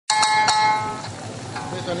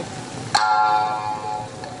천천히.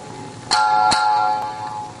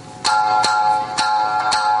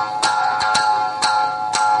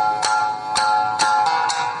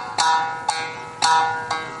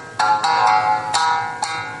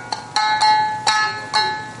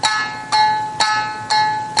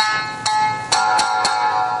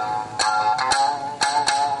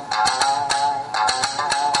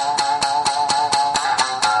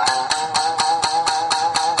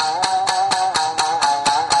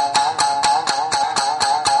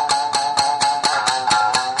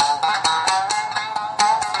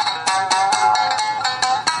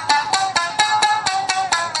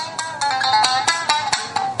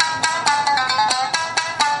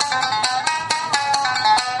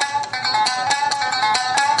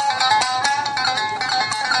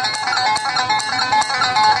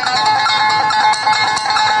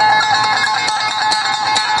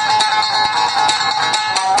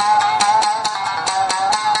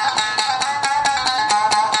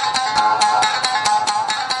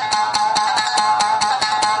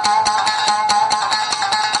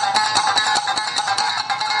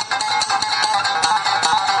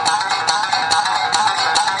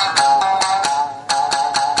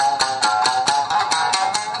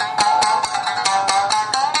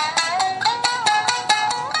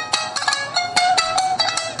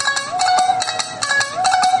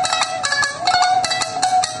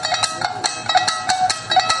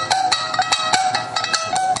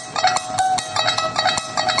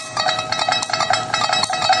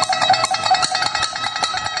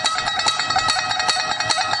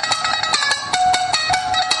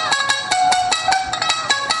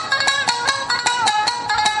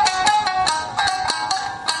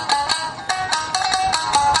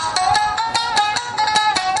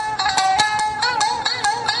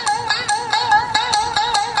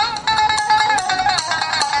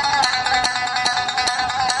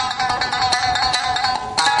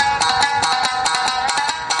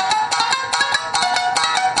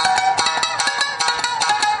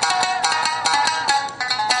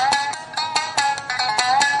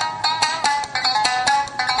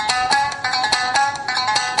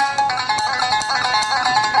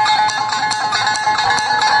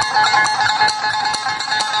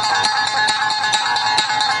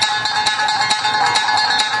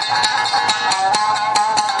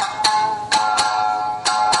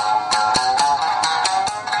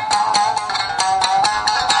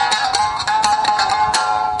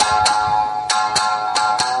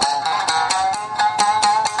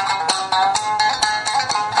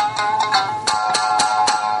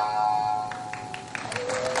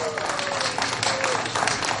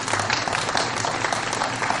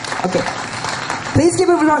 Okay. Please give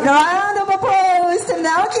a round of applause to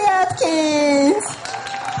Naoki Atkins.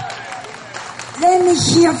 Let me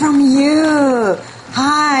hear from you.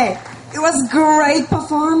 Hi. It was great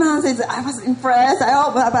performance. I was impressed.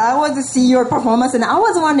 I want to see your performance, and I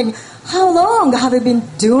was wondering, how long have you been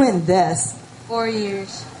doing this? 4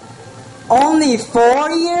 years. Only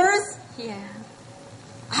 4 years? Yeah.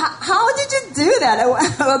 How did you do that?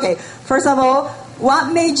 Okay, first of all,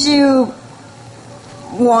 what made you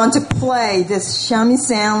want to play this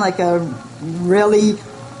shamisen, like a really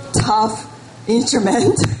tough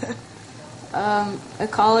instrument? A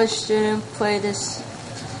college student played this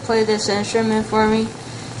instrument for me,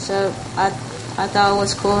 so I thought it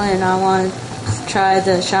was cool, and I wanted to try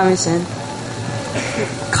the shamisen.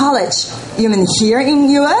 College? You mean here in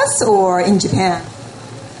U.S. or in Japan?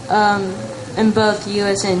 In both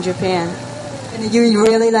U.S. and Japan. And you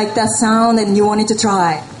really like that sound, and you wanted to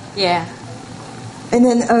try? Yeah. And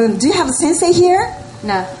then, do you have a sensei here?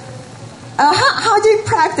 No. How do you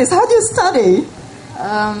practice? How do you study?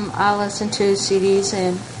 I listen to CDs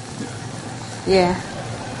and yeah.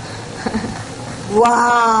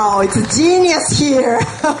 Wow, it's a genius here.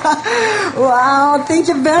 Wow, thank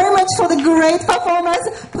you very much for the great performance.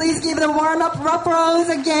 Please give the warm-up applause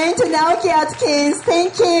again to Naoki Atkins.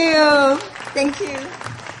 Thank you. Thank you.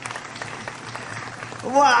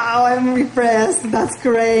 Wow, I'm impressed. That's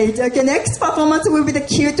great. Okay, next performance will be the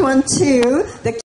cute one too. The